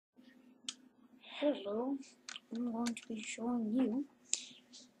Hello, I'm going to be showing you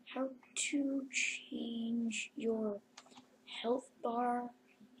how to change your health bar,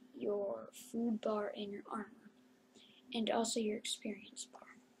 your food bar, and your armor, and also your experience bar.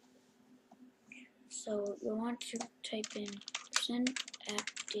 So you'll want to type in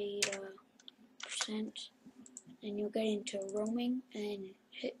 %appdata %, and you'll get into roaming, and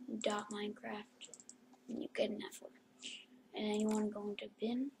hit .minecraft, and you get an F4. And then you want to go into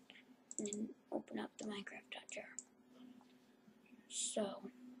bin, and then open up the Minecraft.jar. So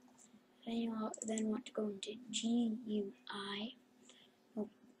then you then want to go into GUI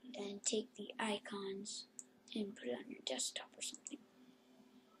and take the icons and put it on your desktop or something.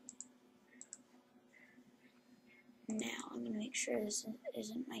 Now I'm going to make sure this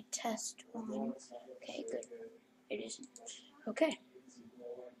isn't my test one. Okay, good. It isn't. Okay.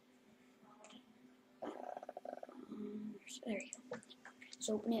 So there you go.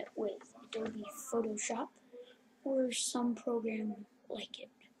 So open it with Adobe Photoshop or some program like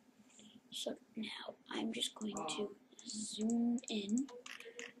it. So now I'm just going to zoom in,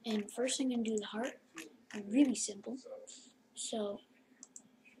 and first I'm going to do the heart. Really simple. So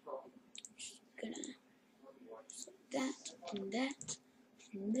just gonna select that and that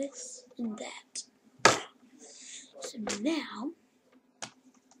and this and that. So now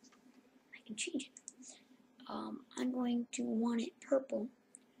I can change it. I'm going to want it purple,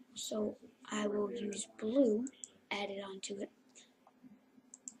 so I will use blue added onto it.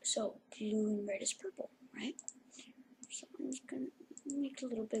 So blue and red is purple, right? So I'm just gonna make it a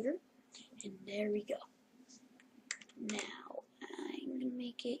little bigger, and there we go. Now I'm gonna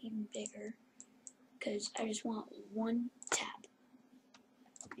make it even bigger because I just want one tab.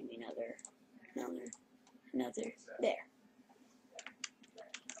 Maybe another, there.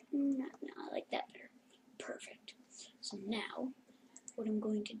 No, I like that better. Perfect. So now what I'm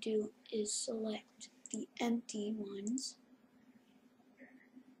going to do is select the empty ones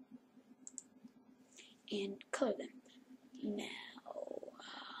and color them. Now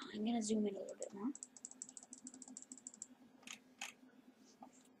I'm gonna zoom in a little bit more.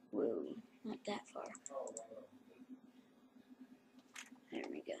 Whoa, not that far. There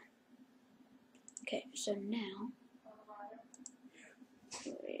we go. Okay, so now,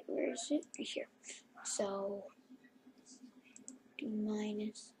 wait, where is it? Right here. So, do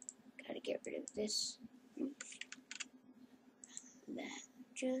minus, gotta get rid of this. Oops. That,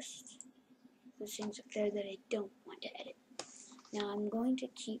 just those things up there that I don't want to edit. Now I'm going to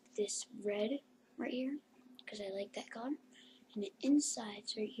keep this red right here, because I like that color. And the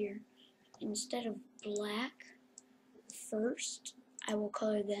insides right here, instead of black, first I will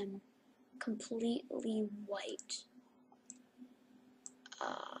color them completely white.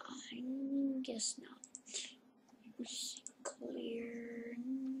 I guess not. Let's clear.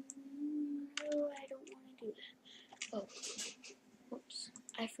 No, I don't want to do that. Oh, whoops.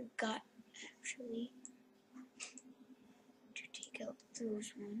 I forgot actually to take out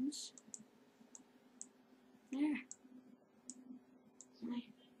those ones. There. Why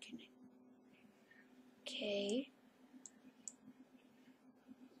can I? Okay.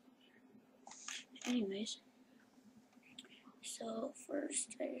 Anyways. So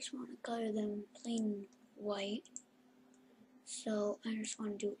first I just want to color them plain white. So I just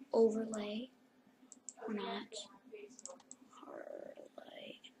want to do overlay, not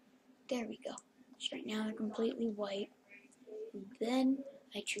highlight. There we go. So right now they're completely white. And then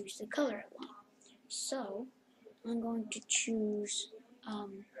I choose the color I want. So I'm going to choose,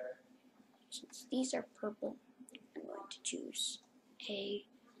 since these are purple, I'm going to choose a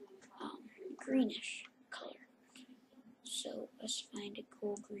greenish color. So let's find a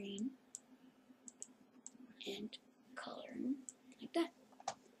cool green and color them like that.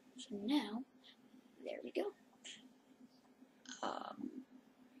 So now, there we go.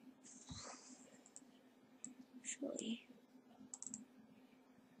 Actually,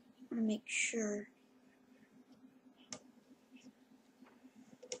 I want to make sure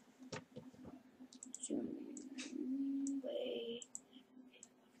zoom way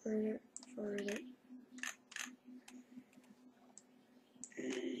further.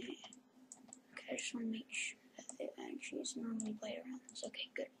 Okay, I just want to make sure that it actually is normally white around this. Okay,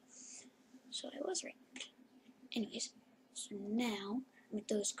 good. So I was right. Anyways, so now with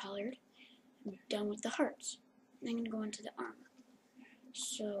those colored, I'm done with the hearts. I'm going to go into the armor.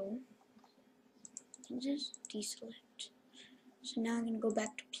 So just deselect. So now I'm going to go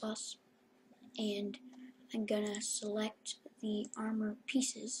back to plus, and I'm going to select the armor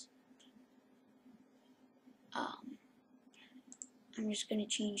pieces. I'm just going to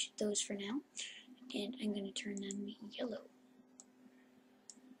change those for now, and I'm going to turn them yellow.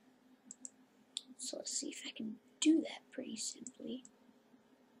 So let's see if I can do that pretty simply.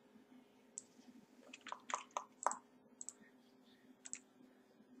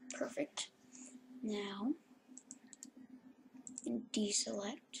 Perfect. Now,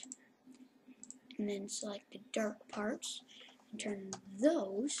 deselect, and then select the dark parts, and turn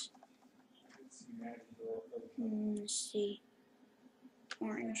those, let's see,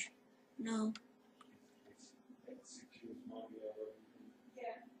 orange, no,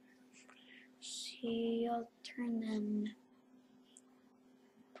 see, I'll turn them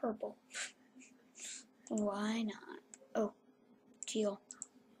purple. Why not? Oh, teal,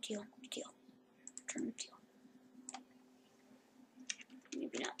 teal, teal. Turn them teal.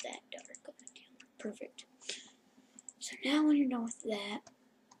 Maybe not that dark of a teal. Perfect. So now when you're done with that,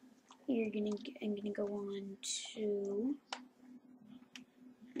 I'm gonna go on to,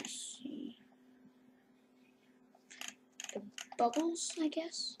 let's see, the bubbles, I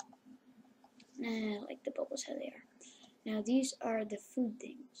guess. I like the bubbles how they are. Now these are the food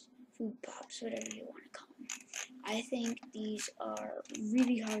things, food pops, whatever you want to call them. I think these are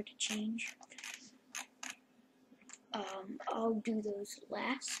really hard to change. I'll do those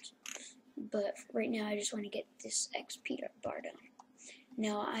last, but right now I just want to get this XP bar down.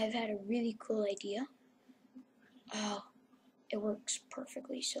 Now I've had a really cool idea. Oh, it works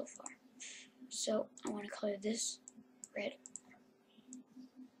perfectly so far. So I want to color this red.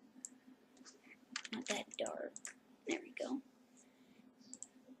 Not that dark. There we go.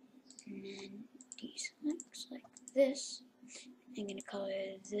 And then deselect like this. I'm going to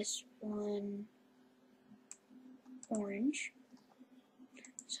color this one orange.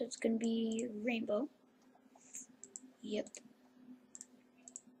 So it's going to be rainbow. Yep.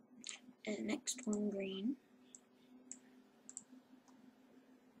 And the next one green.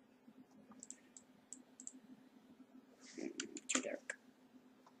 Too dark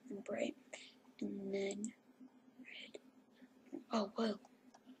and bright. And then red. Oh, whoa.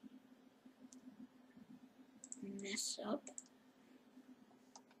 Mess up.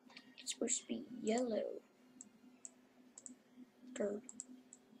 It's supposed to be yellow. Bird.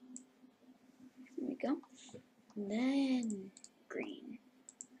 There we go. And then green.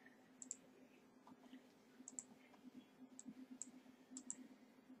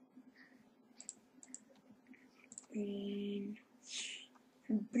 Green.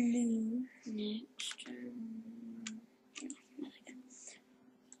 Blue. Next.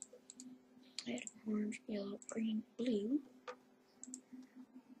 Red, orange, yellow, green, blue.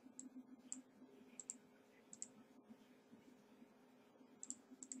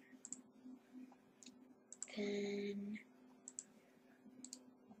 Then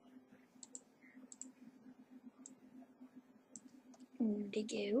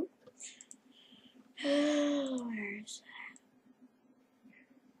indigo. Where's that?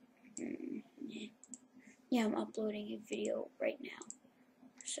 Yeah, I'm uploading a video right now,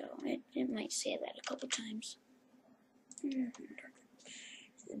 so it might say that a couple times.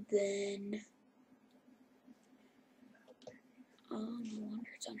 Then no wonder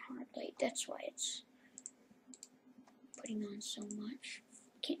it's on hard light. That's why it's putting on so much.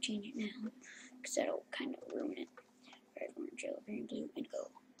 Can't change it now because that'll kind of ruin it. Red, orange, yellow, green, blue, indigo.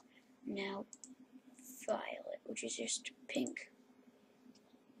 Now violet, which is just pink.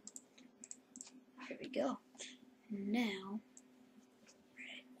 Here we go. Now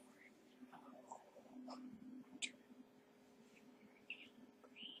red, orange,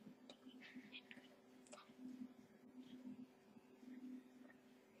 green,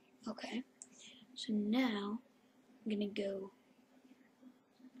 blue. Okay. So now I'm gonna go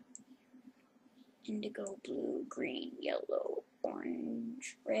indigo, blue, green, yellow,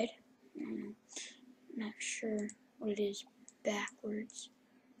 orange, red. Not sure what it is backwards.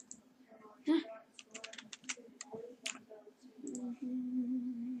 Huh.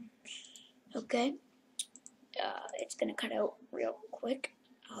 Okay. It's gonna cut out real quick.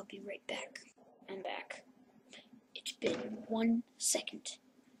 I'll be right back. I'm back. It's been 1 second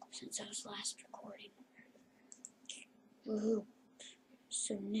since I was last recording. Woohoo.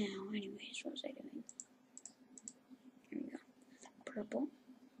 So now, anyways, what was I doing? Here we go. Purple.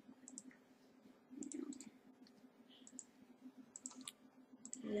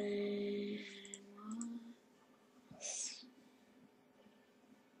 Then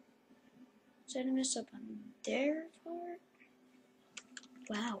is that a mess up on their part?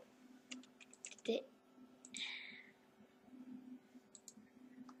 Wow. This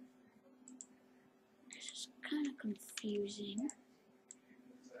is kind of confusing.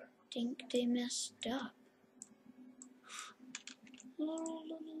 I think they messed up.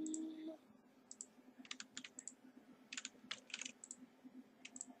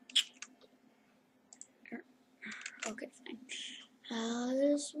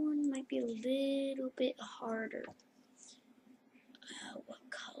 be a little bit harder. What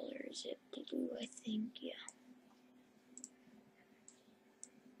color is it? Blue, I think, yeah.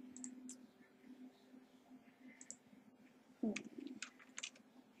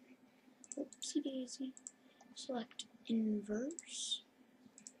 Oopsie daisy. Select inverse.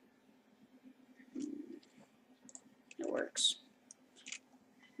 It works.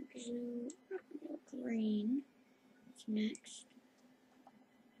 Blue, green is next.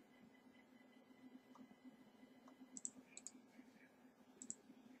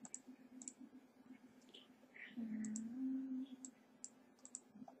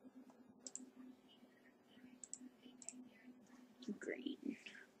 Green.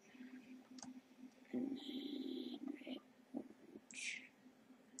 And then red, orange.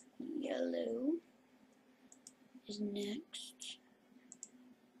 Yellow is next.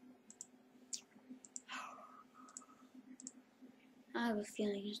 I have a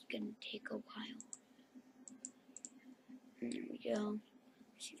feeling it's gonna take a while. And there we go.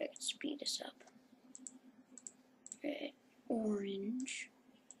 See if I can speed this up. Red, orange.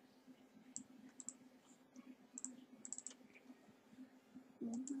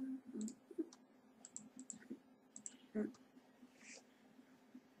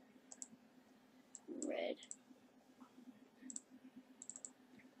 Red.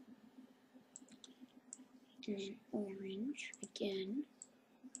 And then orange again.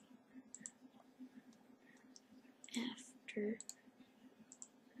 After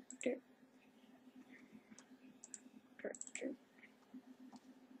dirt, dirt, dirt,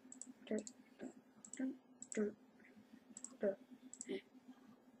 dirt, dirt, dirt, dirt,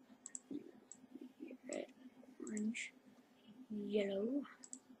 red, orange, yellow,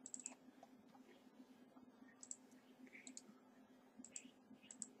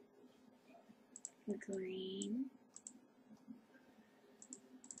 green,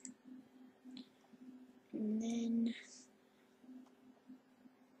 and then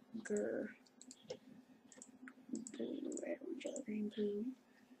blue, red, orange, yellow, green, blue.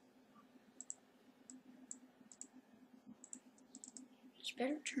 This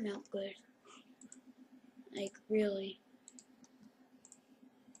better turn out good. Like, really.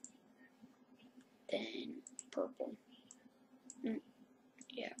 Then purple.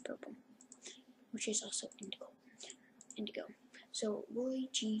 Yeah, purple. Which is also indigo. Indigo. So, Roy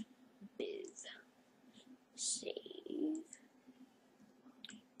G. Biv. Save.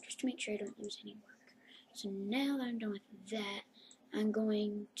 Just to make sure I don't lose any work. So now that I'm done with that, I'm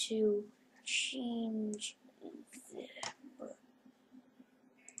going to change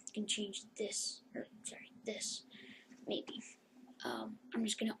I can change this, or sorry, this, maybe. I'm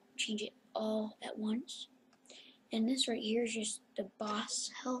just gonna change it all at once. And this right here is just the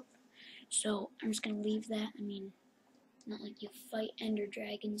boss health. So I'm just gonna leave that. I mean, not like you fight ender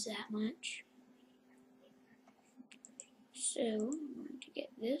dragons that much. So I'm going to get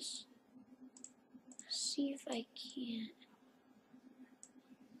this. See if I can't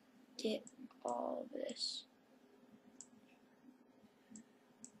get all this.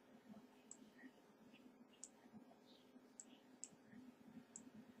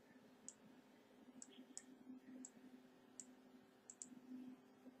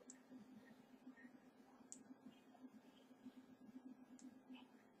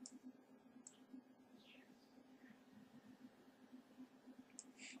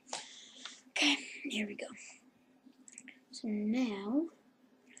 Okay, here we go. So now,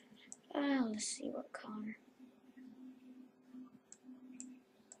 let's see what color.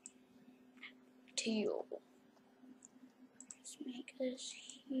 Teal. Let's make this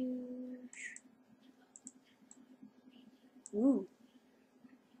huge. Ooh.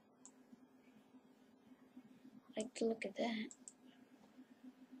 I like to look at that.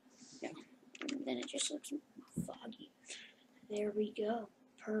 No. And then it just looks foggy. There we go.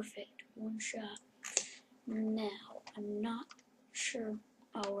 Perfect. One shot. Now, I'm not sure.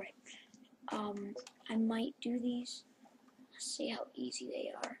 Alright. I might do these. Let's see how easy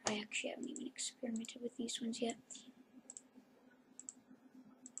they are. I actually haven't even experimented with these ones yet.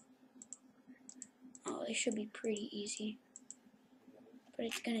 Oh, they should be pretty easy. But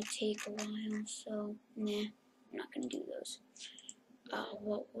it's gonna take a while, so nah, I'm not gonna do those.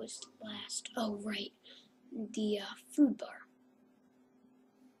 What was last? Oh, right. The food bar.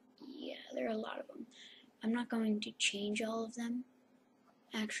 Yeah, there are a lot of them. I'm not going to change all of them.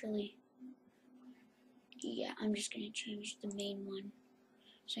 Actually, yeah, I'm just going to change the main one.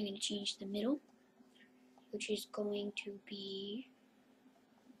 So I'm going to change the middle, which is going to be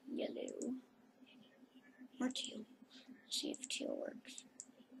yellow or teal. Let's see if teal works.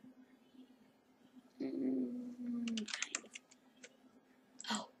 Kind of.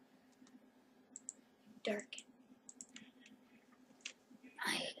 Oh,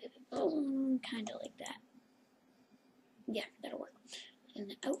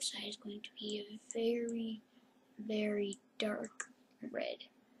 outside is going to be a very, very dark red.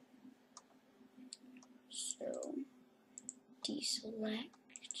 So deselect,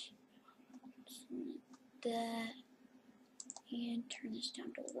 select that, and turn this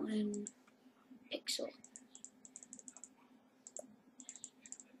down to 1 pixel.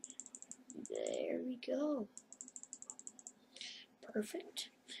 There we go. Perfect.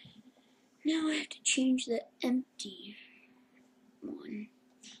 Now I have to change the empty one.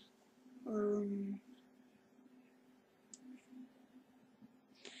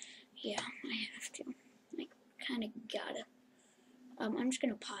 Yeah, I have to. I kind of gotta. I'm just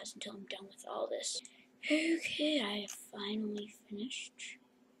gonna pause until I'm done with all this. Okay, I have finally finished.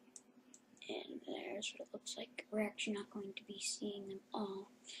 And there's what it looks like. We're actually not going to be seeing them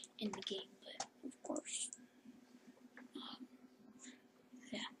all in the game, but of course.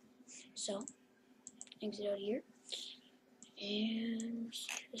 Yeah. So, exit out here. And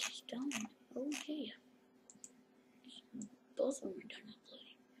this is done. Okay. Both of them are done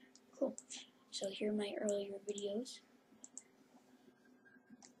uploading. Cool. So here are my earlier videos.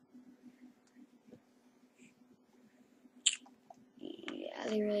 Yeah,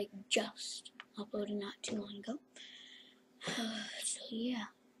 they were like just uploaded not too long ago. So yeah.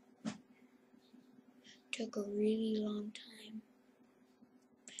 Took a really long time.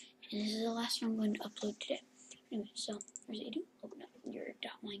 And this is the last one I'm going to upload today. Anyway, so here's what you do. Open up your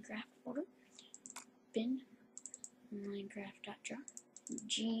 .minecraft folder. Bin minecraft.jar.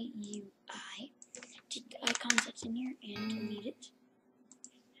 GUI. Take the icons that's in here and delete it.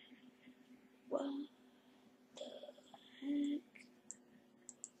 What the heck?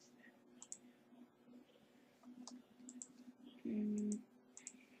 1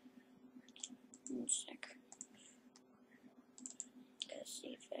 sec. Let's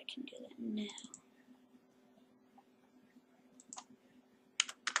see if I can do that now.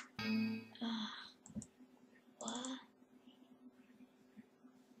 What?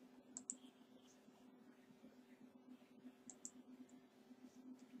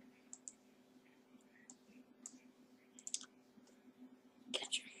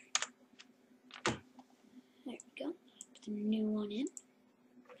 Gotcha. There we go. Put the new one in.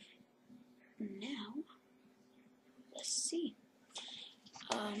 Now, let's see.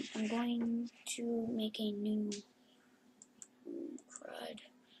 I'm going to make a new crud.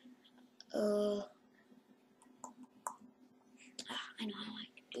 I know how I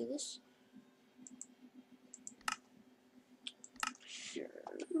can do this. Sure.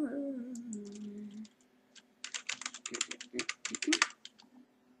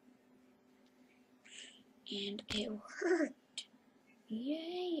 And it worked.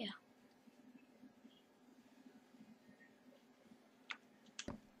 Yeah.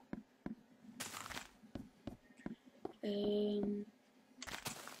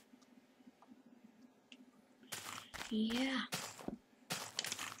 Yeah.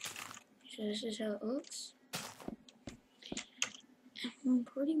 So this is how it looks. I'm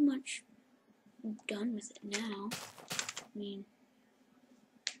pretty much done with it now. I mean,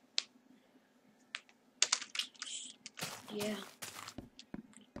 yeah.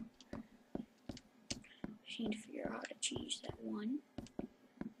 Just need to figure out how to change that one.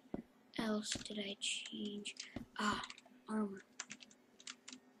 Else did I change? Armor.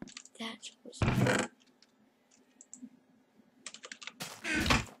 That's what was it.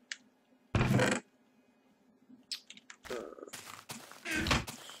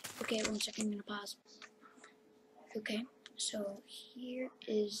 Okay, 1 second, I'm gonna pause. Okay, so here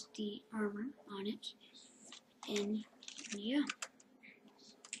is the armor on it, and yeah.